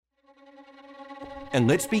And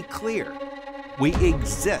let's be clear, we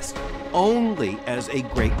exist only as a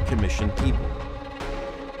Great Commission people.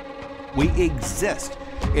 We exist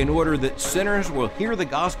in order that sinners will hear the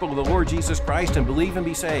gospel of the Lord Jesus Christ and believe and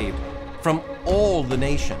be saved from all the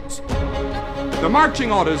nations. The marching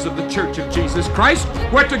orders of the Church of Jesus Christ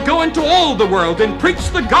were to go into all the world and preach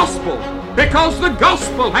the gospel, because the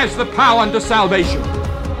gospel has the power unto salvation.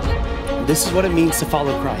 This is what it means to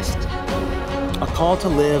follow Christ. A call to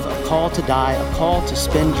live, a call to die, a call to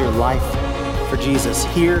spend your life for Jesus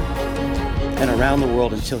here and around the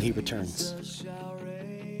world until he returns.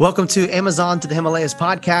 Welcome to Amazon to the Himalayas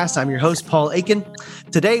podcast. I'm your host, Paul Aiken.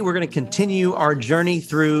 Today, we're going to continue our journey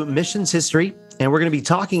through missions history, and we're going to be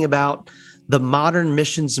talking about the modern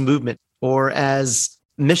missions movement, or as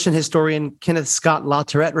mission historian Kenneth Scott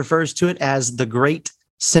LaTourette refers to it as the Great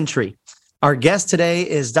Century. Our guest today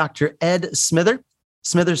is Dr. Ed Smither.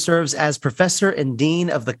 Smither serves as professor and dean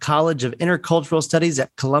of the College of Intercultural Studies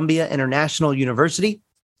at Columbia International University.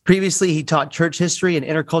 Previously, he taught church history and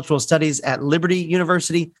intercultural studies at Liberty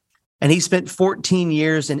University, and he spent 14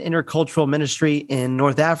 years in intercultural ministry in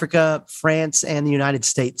North Africa, France, and the United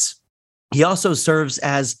States. He also serves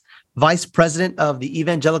as vice president of the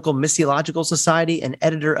Evangelical Missiological Society and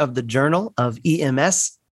editor of the Journal of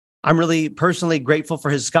EMS. I'm really personally grateful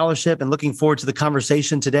for his scholarship and looking forward to the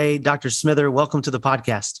conversation today. Dr. Smither, welcome to the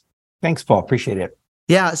podcast. Thanks, Paul. Appreciate it.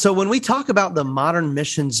 Yeah. So when we talk about the modern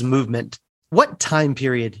missions movement, what time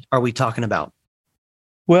period are we talking about?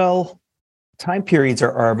 Well, time periods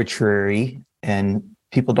are arbitrary, and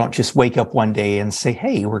people don't just wake up one day and say,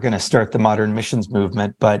 hey, we're going to start the modern missions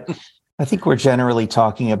movement. But I think we're generally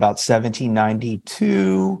talking about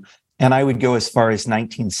 1792, and I would go as far as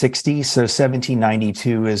 1960. So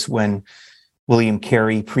 1792 is when William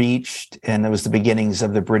Carey preached, and it was the beginnings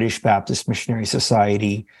of the British Baptist Missionary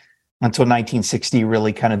Society, until 1960,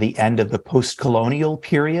 really kind of the end of the post-colonial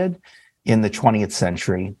period in the 20th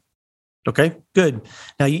century. Okay, good.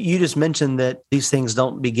 Now, you just mentioned that these things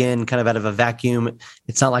don't begin kind of out of a vacuum.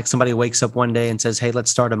 It's not like somebody wakes up one day and says, hey, let's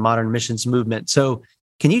start a modern missions movement. So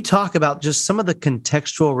can you talk about just some of the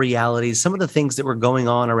contextual realities, some of the things that were going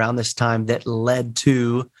on around this time that led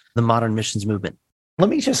to the modern missions movement? Let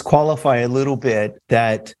me just qualify a little bit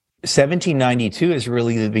that 1792 is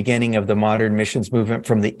really the beginning of the modern missions movement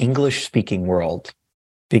from the English-speaking world.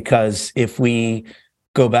 Because if we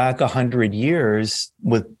go back 100 years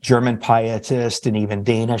with German pietists and even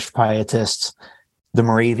Danish pietists, the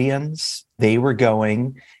Moravians, they were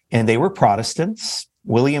going, and they were Protestants.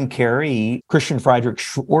 William Carey, Christian Friedrich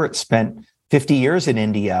Schwartz spent 50 years in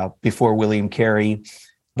India before William Carey,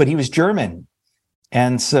 but he was German.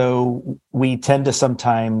 And so we tend to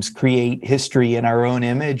sometimes create history in our own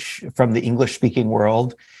image from the English-speaking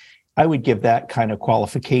world. I would give that kind of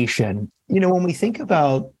qualification. You know, when we think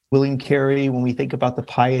about William Carey, when we think about the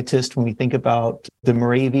pietists, when we think about the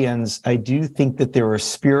Moravians, I do think that there are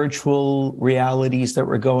spiritual realities that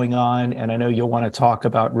were going on. And I know you'll want to talk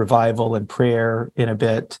about revival and prayer in a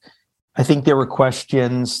bit. I think there were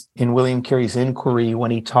questions in William Carey's inquiry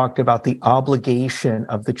when he talked about the obligation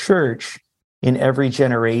of the church in every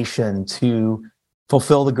generation to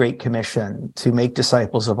fulfill the Great Commission, to make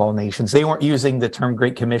disciples of all nations. They weren't using the term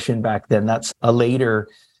Great Commission back then. That's a later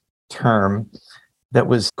term that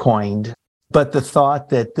was coined. But the thought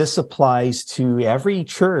that this applies to every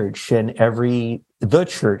church and the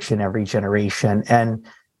church in every generation, and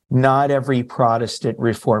not every Protestant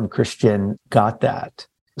Reformed Christian got that.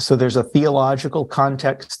 So there's a theological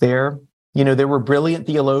context there. You know, there were brilliant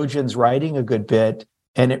theologians writing a good bit,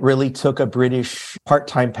 and it really took a British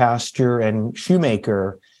part-time pastor and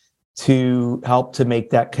shoemaker to help to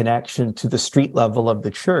make that connection to the street level of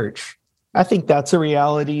the church. I think that's a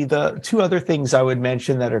reality. The two other things I would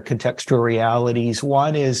mention that are contextual realities.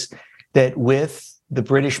 One is that with the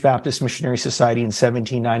British Baptist Missionary Society in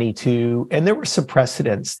 1792, and there were some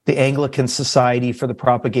precedents. The Anglican Society for the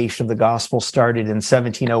Propagation of the Gospel started in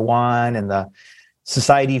 1701, and the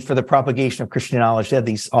Society for the Propagation of Christian Knowledge, they had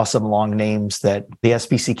these awesome long names, that the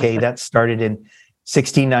SPCK, that started in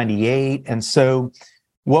 1698. And so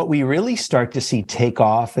what we really start to see take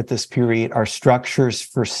off at this period are structures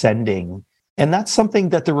for sending. And that's something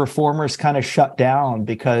that the reformers kind of shut down,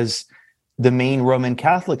 because the main Roman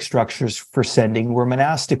Catholic structures for sending were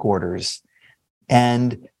monastic orders.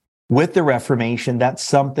 And with the Reformation, that's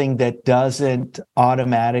something that doesn't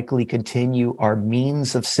automatically continue our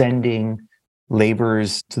means of sending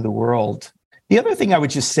laborers to the world. The other thing I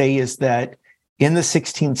would just say is that in the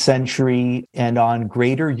 16th century and on,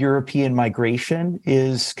 greater European migration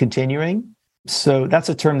is continuing. So that's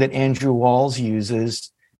a term that Andrew Walls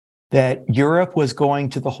uses, that Europe was going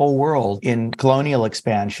to the whole world in colonial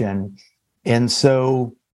expansion. And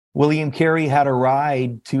so William Carey had a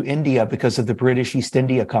ride to India because of the British East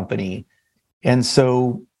India Company. And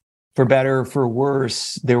so, for better or for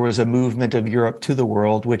worse, there was a movement of Europe to the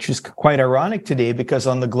world, which is quite ironic today because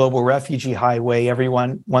on the global refugee highway,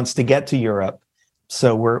 everyone wants to get to Europe.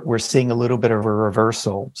 So we're seeing a little bit of a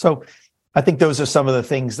reversal. So I think those are some of the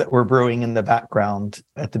things that were brewing in the background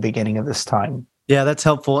at the beginning of this time. Yeah, that's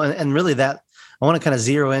helpful. And really that, I want to kind of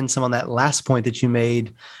zero in some on that last point that you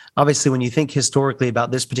made. Obviously, when you think historically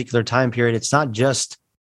about this particular time period, it's not just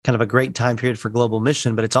kind of a great time period for global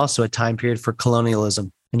mission, but it's also a time period for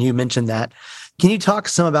colonialism. And you mentioned that. Can you talk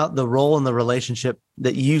some about the role and the relationship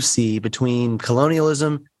that you see between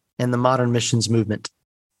colonialism and the modern missions movement?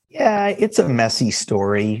 Yeah, it's a messy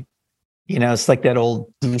story. You know, it's like that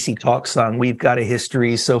old DC Talk song, we've got a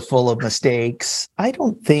history so full of mistakes. I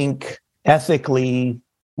don't think ethically,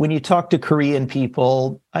 when you talk to Korean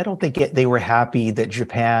people, I don't think they were happy that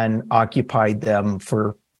Japan occupied them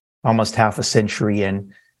for almost half a century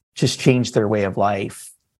and just changed their way of life.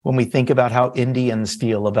 When we think about how Indians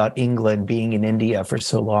feel about England being in India for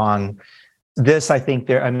so long, this, I think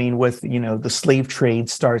with, the slave trade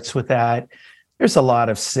starts with that. There's a lot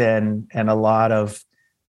of sin and a lot of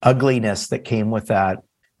ugliness that came with that.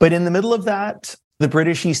 But in the middle of that, the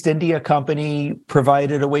British East India Company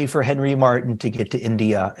provided a way for Henry Martyn to get to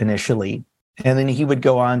India initially. And then he would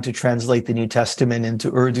go on to translate the New Testament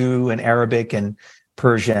into Urdu and Arabic and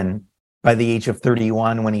Persian by the age of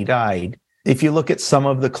 31 when he died. If you look at some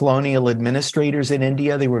of the colonial administrators in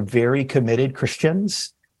India, they were very committed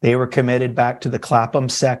Christians. They were committed back to the Clapham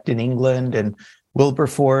sect in England and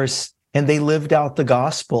Wilberforce, and they lived out the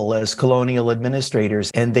gospel as colonial administrators,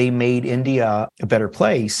 and they made India a better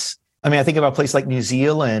place. I mean, I think about a place like New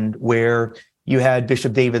Zealand, where you had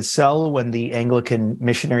Bishop David Selwyn, the Anglican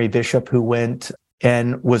missionary bishop who went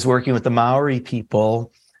and was working with the Maori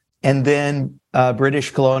people. And then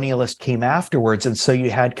British colonialists came afterwards. And so you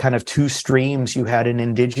had kind of two streams. You had an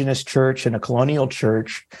indigenous church and a colonial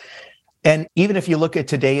church. And even if you look at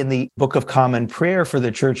today in the Book of Common Prayer for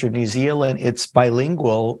the Church of New Zealand, it's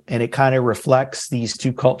bilingual and it kind of reflects these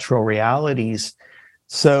two cultural realities.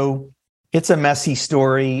 So it's a messy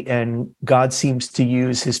story, and God seems to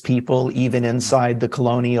use his people even inside the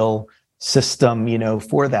colonial system,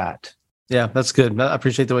 for that. Yeah, that's good. I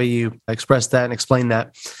appreciate the way you expressed that and explained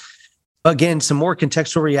that. Again, some more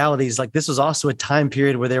contextual realities. Like, this was also a time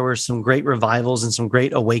period where there were some great revivals and some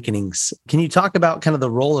great awakenings. Can you talk about kind of the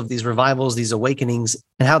role of these revivals, these awakenings,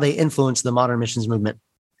 and how they influence the modern missions movement?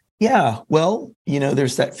 Yeah, well,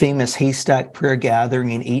 there's that famous Haystack Prayer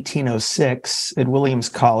Gathering in 1806 at Williams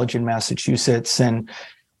College in Massachusetts. And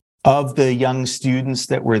of the young students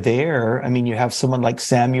that were there, I mean, you have someone like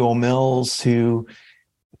Samuel Mills, who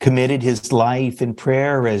committed his life in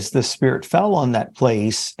prayer as the Spirit fell on that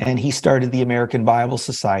place, and he started the American Bible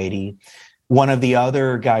Society. One of the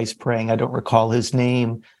other guys praying, I don't recall his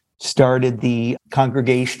name, started the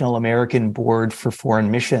Congregational American Board for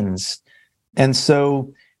Foreign Missions. And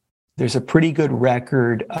so there's a pretty good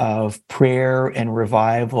record of prayer and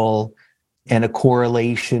revival and a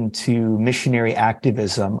correlation to missionary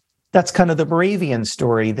activism. That's kind of the Moravian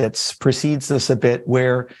story that precedes this a bit,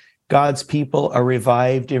 where God's people are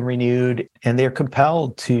revived and renewed, and they're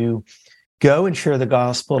compelled to go and share the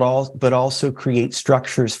gospel, but also create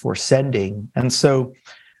structures for sending. And so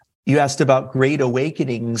you asked about great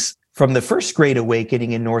awakenings. From the first Great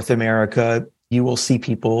Awakening in North America, you will see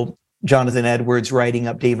people, Jonathan Edwards writing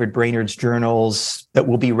up David Brainerd's journals that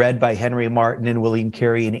will be read by Henry Martyn and William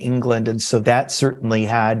Carey in England. And so that certainly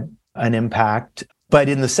had an impact. But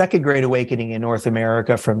in the Second Great Awakening in North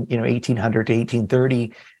America from 1800 to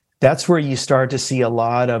 1830, that's where you start to see a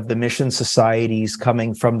lot of the mission societies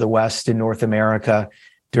coming from the West in North America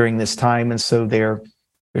during this time. And so there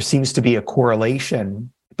seems to be a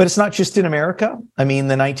correlation. But it's not just in America. I mean,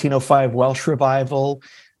 the 1905 Welsh revival,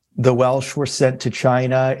 the Welsh were sent to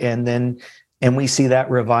China, and we see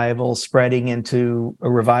that revival spreading into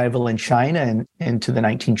a revival in China and into the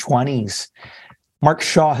 1920s. Mark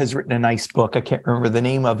Shaw has written a nice book. I can't remember the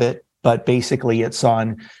name of it, but basically it's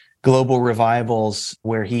on global revivals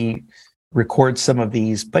where he records some of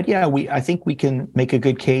these. But yeah, I think we can make a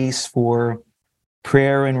good case for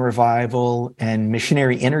prayer and revival and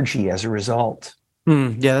missionary energy as a result.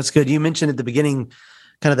 Yeah, that's good. You mentioned at the beginning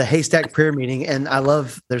kind of the Haystack Prayer Meeting, and I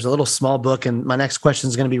love, there's a little small book, and my next question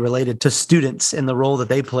is going to be related to students and the role that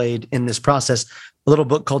they played in this process. A little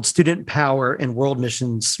book called Student Power in World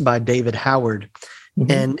Missions by David Howard.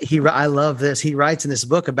 Mm-hmm. And I love this. He writes in this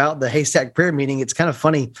book about the Haystack Prayer Meeting. It's kind of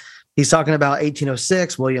funny. He's talking about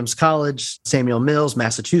 1806, Williams College, Samuel Mills,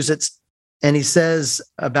 Massachusetts. And he says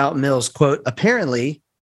about Mills, quote, apparently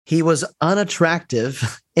He was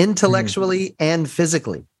unattractive intellectually and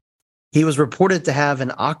physically. He was reported to have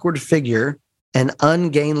an awkward figure, an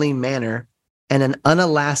ungainly manner, and an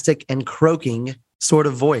unelastic and croaking sort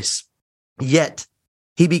of voice. Yet,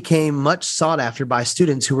 he became much sought after by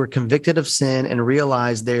students who were convicted of sin and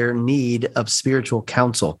realized their need of spiritual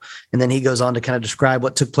counsel. And then he goes on to kind of describe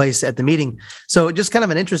what took place at the meeting. So just kind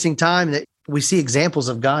of an interesting time that we see examples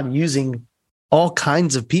of God using all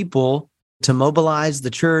kinds of people to mobilize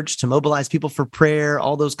the church, to mobilize people for prayer,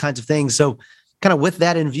 all those kinds of things. So kind of with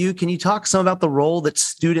that in view, can you talk some about the role that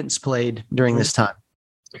students played during this time?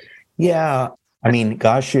 Yeah. I mean,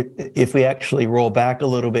 gosh, if we actually roll back a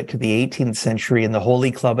little bit to the 18th century in the Holy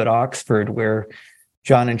Club at Oxford, where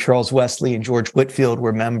John and Charles Wesley and George Whitefield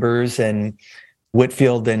were members, and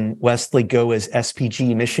Whitefield and Wesley go as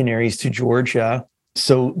SPG missionaries to Georgia.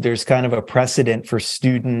 So there's kind of a precedent for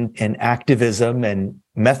student and activism and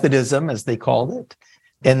Methodism, as they called it.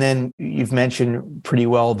 And then you've mentioned pretty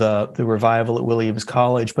well the revival at Williams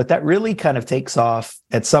College, but that really kind of takes off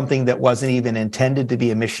at something that wasn't even intended to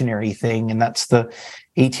be a missionary thing. And that's the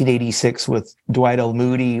 1886 with Dwight L.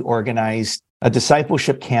 Moody organized a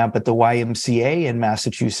discipleship camp at the YMCA in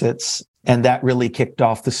Massachusetts. And that really kicked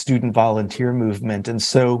off the student volunteer movement. And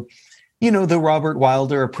so, the Robert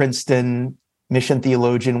Wilder, a Princeton mission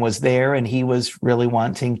theologian, was there, and he was really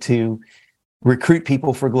wanting to recruit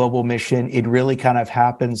people for global mission. It really kind of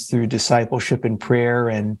happens through discipleship and prayer.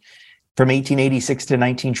 And from 1886 to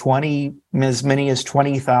 1920, as many as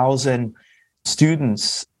 20,000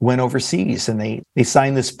 students went overseas, and they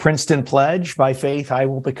signed this Princeton pledge: by faith, I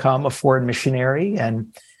will become a foreign missionary.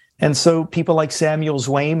 And so people like Samuel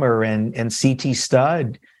Zwemer and C.T.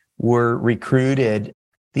 Studd were recruited.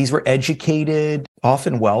 These were educated,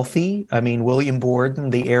 often wealthy. I mean, William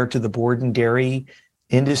Borden, the heir to the Borden dairy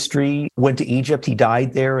industry, went to Egypt. He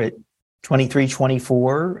died there at 23,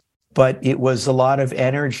 24, but it was a lot of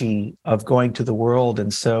energy of going to the world.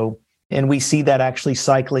 And we see that actually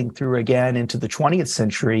cycling through again into the 20th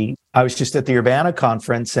century. I was just at the Urbana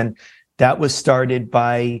conference, and that was started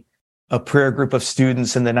by a prayer group of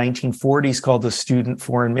students in the 1940s called the Student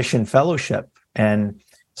Foreign Mission Fellowship. And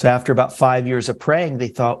so after about 5 years of praying, they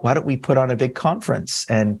thought, why don't we put on a big conference?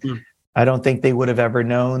 And I don't think they would have ever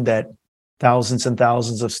known that thousands and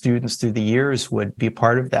thousands of students through the years would be a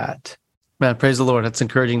part of that. Man, praise the Lord. That's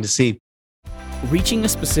encouraging to see. Reaching a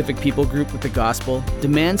specific people group with the gospel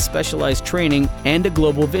demands specialized training and a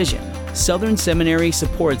global vision. Southern Seminary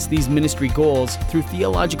supports these ministry goals through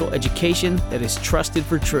theological education that is trusted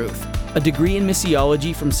for truth. A degree in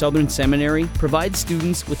missiology from Southern Seminary provides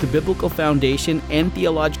students with the biblical foundation and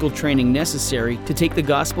theological training necessary to take the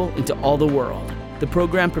gospel into all the world. The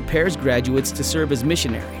program prepares graduates to serve as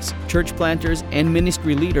missionaries, church planters, and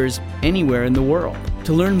ministry leaders anywhere in the world.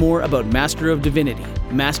 To learn more about Master of Divinity,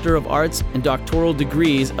 Master of Arts, and doctoral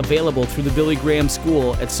degrees available through the Billy Graham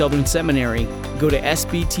School at Southern Seminary, go to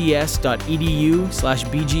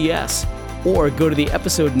sbts.edu/bgs, or go to the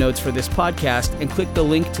episode notes for this podcast and click the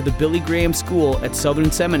link to the Billy Graham School at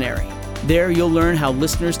Southern Seminary. There, you'll learn how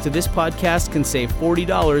listeners to this podcast can save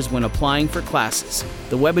 $40 when applying for classes.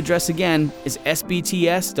 The web address again is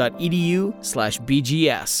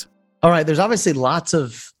sbts.edu/bgs. All right, there's obviously lots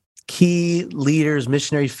of key leaders,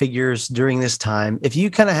 missionary figures during this time. If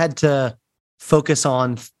you kind of had to focus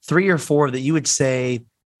on 3 or 4 that you would say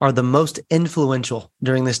are the most influential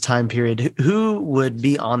during this time period, who would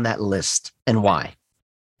be on that list and why?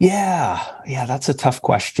 Yeah, that's a tough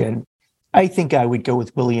question. I think I would go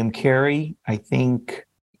with William Carey. I think,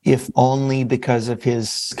 if only because of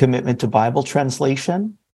his commitment to Bible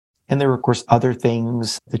translation. And there were, of course, other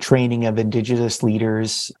things, the training of indigenous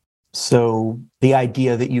leaders. So the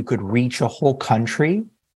idea that you could reach a whole country.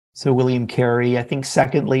 So William Carey. I think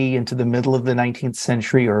secondly, into the middle of the 19th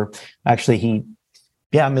century, or actually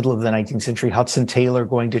middle of the 19th century, Hudson Taylor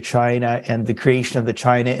going to China and the creation of the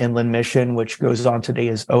China Inland Mission, which goes on today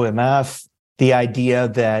as OMF. The idea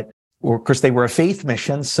that, of course, they were a faith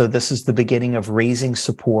mission, so this is the beginning of raising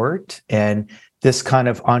support and this kind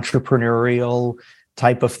of entrepreneurial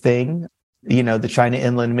type of thing. The China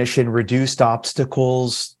Inland Mission reduced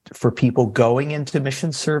obstacles for people going into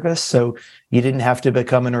mission service. So you didn't have to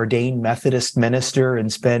become an ordained Methodist minister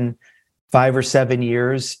and spend 5 or 7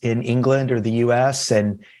 years in England or the US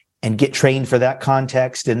and get trained for that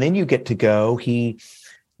context. And then you get to go.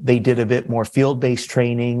 They did a bit more field-based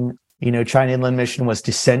training. China Inland Mission was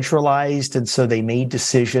decentralized, and so they made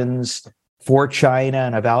decisions for China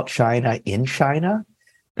and about China in China.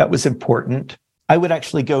 That was important. I would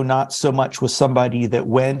actually go not so much with somebody that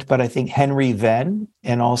went, but I think Henry Venn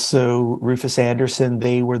and also Rufus Anderson,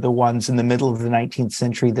 they were the ones in the middle of the 19th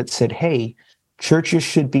century that said, hey, churches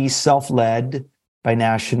should be self-led,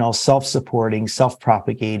 binational, self-supporting,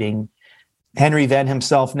 self-propagating. Henry Venn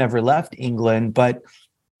himself never left England, but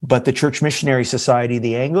the Church Missionary Society,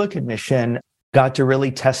 the Anglican Mission, got to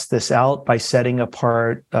really test this out by setting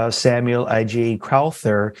apart Samuel I.J.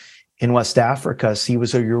 Crowther in West Africa. So he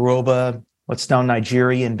was a Yoruba, what's now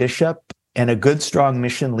Nigerian bishop, and a good, strong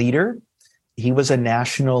mission leader. He was a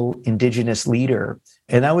national indigenous leader,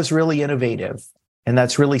 and that was really innovative. And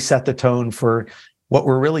that's really set the tone for what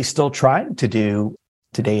we're really still trying to do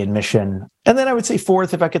today in mission. And then I would say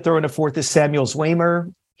fourth, if I could throw in a fourth, is Samuel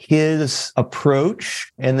Zwemer. His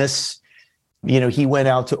approach, and this, he went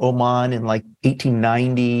out to Oman in like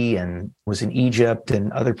 1890 and was in Egypt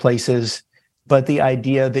and other places. But the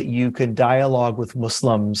idea that you could dialogue with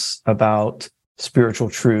Muslims about spiritual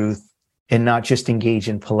truth and not just engage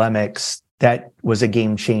in polemics, that was a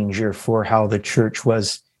game changer for how the church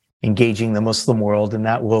was engaging the Muslim world. And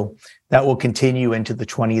that will continue into the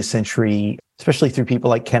 20th century, especially through people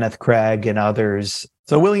like Kenneth Craig and others.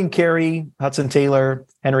 So William Carey, Hudson Taylor,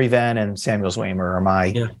 Henry Venn, and Samuel Zwemer are my...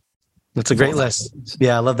 Yeah, that's a great list.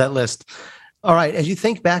 Yeah, I love that list. All right, as you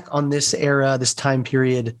think back on this era, this time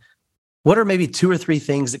period, what are maybe 2 or 3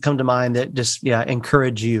 things that come to mind that just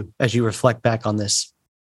encourage you as you reflect back on this?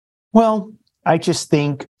 Well, I just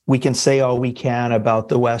think we can say all we can about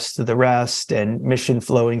the West to the rest and mission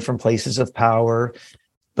flowing from places of power,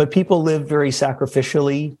 but people lived very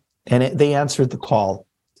sacrificially and they answered the call,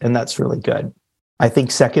 and that's really good. I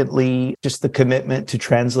think secondly, just the commitment to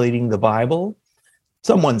translating the Bible.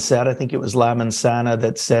 Someone said, I think it was Lamin Sanneh,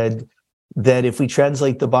 that said that if we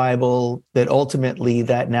translate the Bible, that ultimately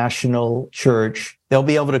that national church, they'll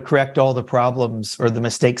be able to correct all the problems or the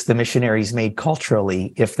mistakes the missionaries made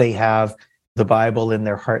culturally if they have the Bible in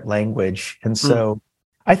their heart language. And so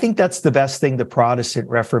I think that's the best thing the Protestant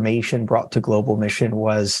Reformation brought to global mission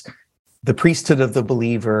was the priesthood of the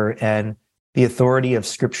believer and the authority of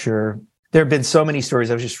Scripture. There have been so many stories.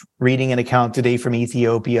 I was just reading an account today from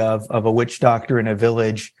Ethiopia of a witch doctor in a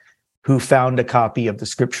village who found a copy of the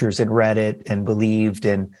Scriptures and read it and believed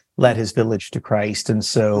and led his village to Christ. And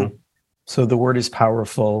so the word is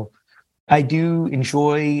powerful. I do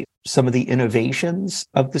enjoy some of the innovations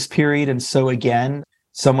of this period. And so again,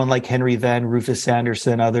 someone like Henry Venn, Rufus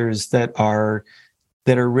Anderson, others that are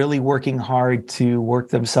really working hard to work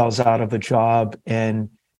themselves out of a job and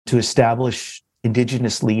to establish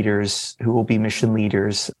indigenous leaders who will be mission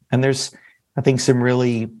leaders. And there's, I think, some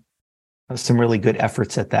really good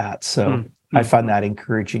efforts at that. So I find that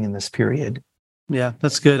encouraging in this period. Yeah,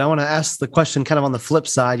 that's good. I want to ask the question kind of on the flip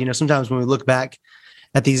side. Sometimes when we look back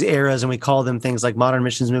at these eras and we call them things like modern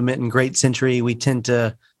missions movement and great century, we tend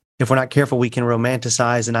to, if we're not careful, we can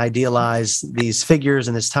romanticize and idealize these figures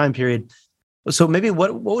in this time period. So maybe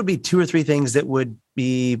what would be 2 or 3 things that would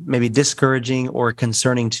be maybe discouraging or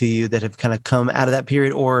concerning to you that have kind of come out of that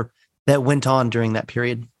period or that went on during that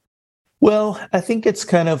period? Well, I think it's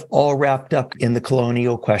kind of all wrapped up in the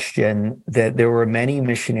colonial question that there were many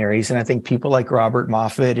missionaries, and I think people like Robert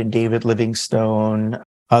Moffat and David Livingstone,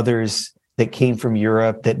 others that came from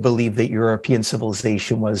Europe that believed that European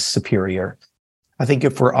civilization was superior. I think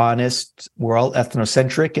if we're honest, we're all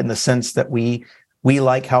ethnocentric in the sense that we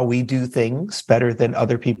like how we do things better than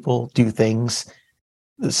other people do things.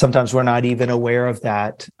 Sometimes we're not even aware of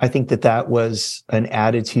that. I think that was an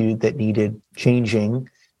attitude that needed changing.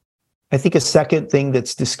 I think a second thing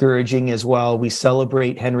that's discouraging as well, we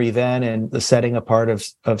celebrate Henry Venn and the setting apart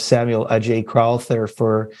of Samuel I.J. Crowther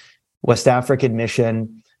for West African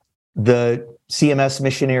mission. The CMS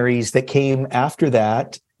missionaries that came after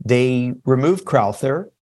that, they removed Crowther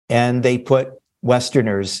and they put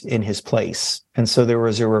Westerners in his place. And so there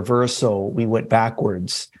was a reversal. We went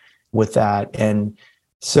backwards with that. And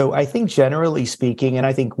so I think generally speaking, and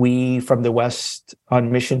I think we from the West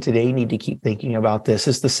on mission today need to keep thinking about this,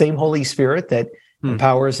 is the same Holy Spirit that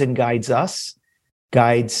empowers and guides us,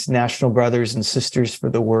 guides national brothers and sisters for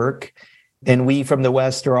the work. And we from the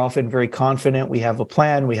West are often very confident. We have a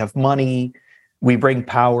plan, we have money, we bring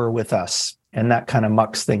power with us, and that kind of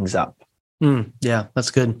mucks things up. Yeah, that's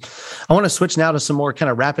good. I want to switch now to some more kind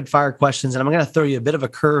of rapid fire questions, and I'm going to throw you a bit of a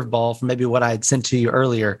curveball from maybe what I had sent to you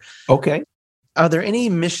earlier. Okay. Are there any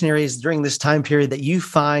missionaries during this time period that you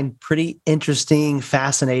find pretty interesting,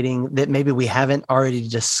 fascinating, that maybe we haven't already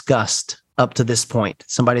discussed up to this point?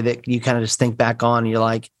 Somebody that you kind of just think back on and you're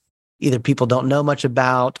like, either people don't know much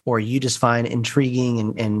about, or you just find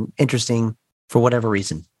intriguing and interesting for whatever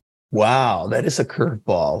reason? Wow, that is a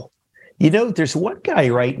curveball. There's one guy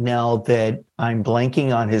right now that I'm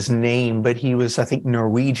blanking on his name, but he was, I think,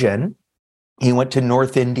 Norwegian. He went to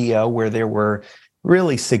North India where there were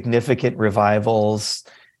really significant revivals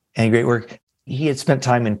and great work. he had spent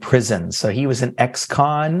time in prison. So he was an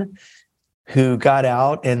ex-con who got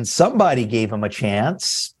out, and somebody gave him a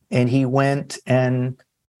chance, and he went and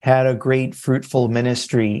had a great fruitful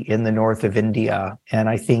ministry in the north of India. And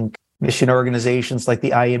I think mission organizations like the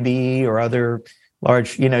IMB or other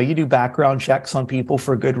large, you do background checks on people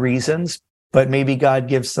for good reasons, but maybe God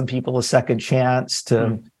gives some people a second chance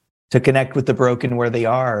to connect with the broken where they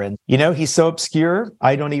are. And, he's so obscure,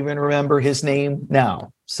 I don't even remember his name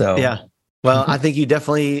now. So, yeah. Well, I think you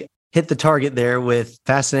definitely hit the target there with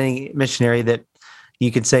fascinating missionary that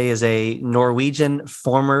you could say is a Norwegian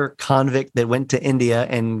former convict that went to India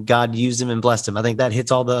and God used him and blessed him. I think that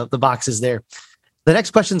hits all the boxes there. The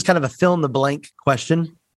next question is kind of a fill in the blank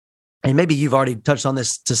question. And maybe you've already touched on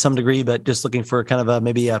this to some degree, but just looking for kind of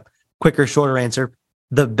maybe a quicker, shorter answer.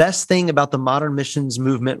 The best thing about the modern missions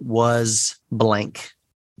movement was blank.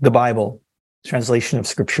 The Bible, translation of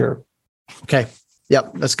scripture. Okay.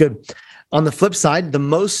 Yep. That's good. On the flip side, the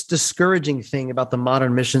most discouraging thing about the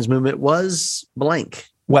modern missions movement was blank.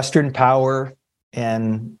 Western power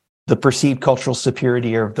and the perceived cultural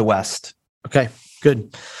superiority of the West. Okay,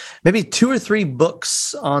 good. Maybe 2 or 3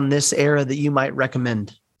 books on this era that you might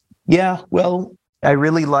recommend. Yeah, well, I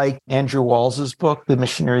really like Andrew Walz's book, The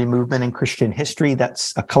Missionary Movement in Christian History.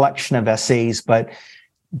 That's a collection of essays, but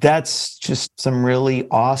that's just some really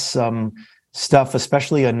awesome stuff,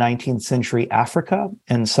 especially on 19th century Africa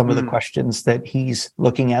and some of the questions that he's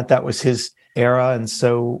looking at. That was his era. And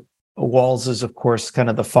so Walz is, of course, kind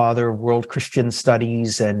of the father of world Christian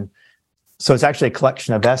studies. And so it's actually a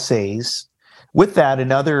collection of essays. With that,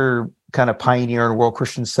 another kind of pioneer in world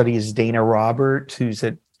Christian studies is Dana Robert, who's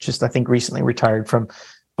I think recently retired from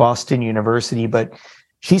Boston University, but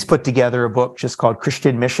she's put together a book just called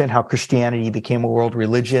Christian Mission, How Christianity Became a World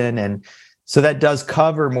Religion. And so that does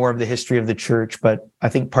cover more of the history of the church, but I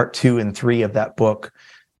think part 2 and 3 of that book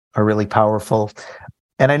are really powerful.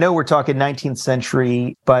 And I know we're talking 19th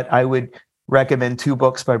century, but I would recommend 2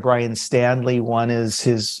 books by Brian Stanley. One is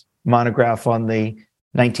his monograph on the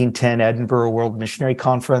 1910 Edinburgh World Missionary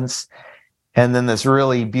Conference. And then this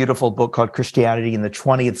really beautiful book called Christianity in the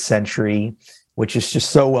 20th Century, which is just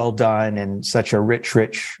so well done and such a rich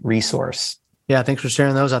resource. Yeah, thanks for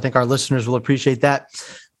sharing those. I think our listeners will appreciate that.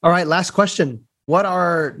 All right, last question. What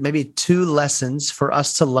are maybe 2 lessons for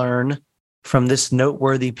us to learn from this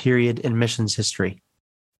noteworthy period in missions history?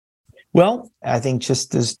 Well, I think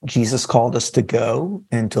just as Jesus called us to go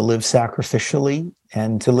and to live sacrificially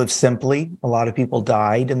and to live simply, a lot of people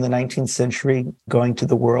died in the 19th century going to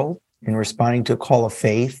the world and responding to a call of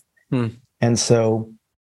faith. And so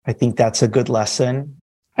I think that's a good lesson.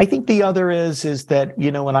 I think the other is that,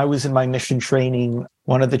 when I was in my mission training,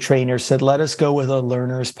 one of the trainers said, let us go with a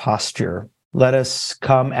learner's posture. Let us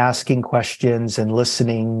come asking questions and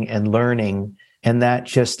listening and learning. And that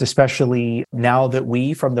just, especially now that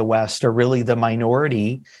we from the West are really the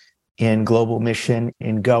minority in global mission,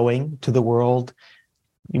 in going to the world.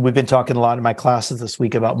 We've been talking a lot in my classes this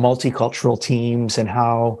week about multicultural teams and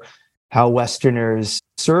how Westerners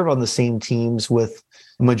serve on the same teams with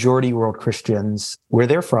majority world Christians where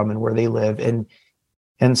they're from and where they live. And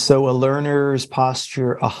so a learner's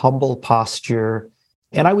posture, a humble posture.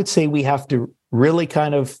 And I would say we have to really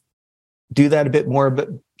kind of do that a bit more, but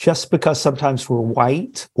just because sometimes we're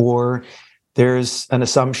white or there's an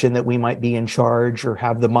assumption that we might be in charge or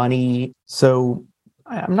have the money. So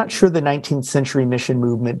I'm not sure the 19th century mission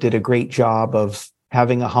movement did a great job of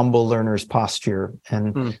having a humble learner's posture.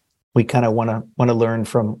 And we kind of want to learn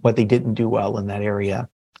from what they didn't do well in that area.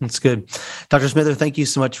 That's good. Dr. Smither, thank you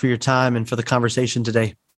so much for your time and for the conversation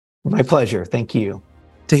today. My pleasure. Thank you.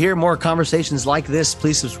 To hear more conversations like this,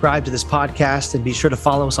 please subscribe to this podcast and be sure to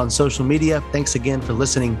follow us on social media. Thanks again for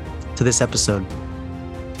listening to this episode.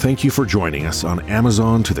 Thank you for joining us on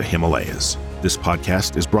Amazon to the Himalayas. This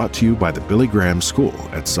podcast is brought to you by the Billy Graham School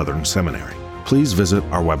at Southern Seminary. Please visit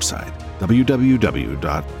our website,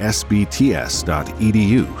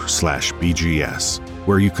 www.sbts.edu/BGS,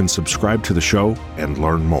 where you can subscribe to the show and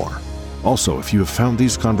learn more. Also, if you have found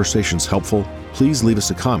these conversations helpful, please leave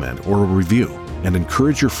us a comment or a review and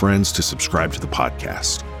encourage your friends to subscribe to the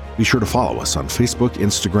podcast. Be sure to follow us on Facebook,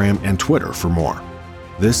 Instagram, and Twitter for more.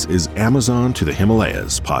 This is Amazon to the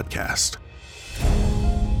Himalayas podcast.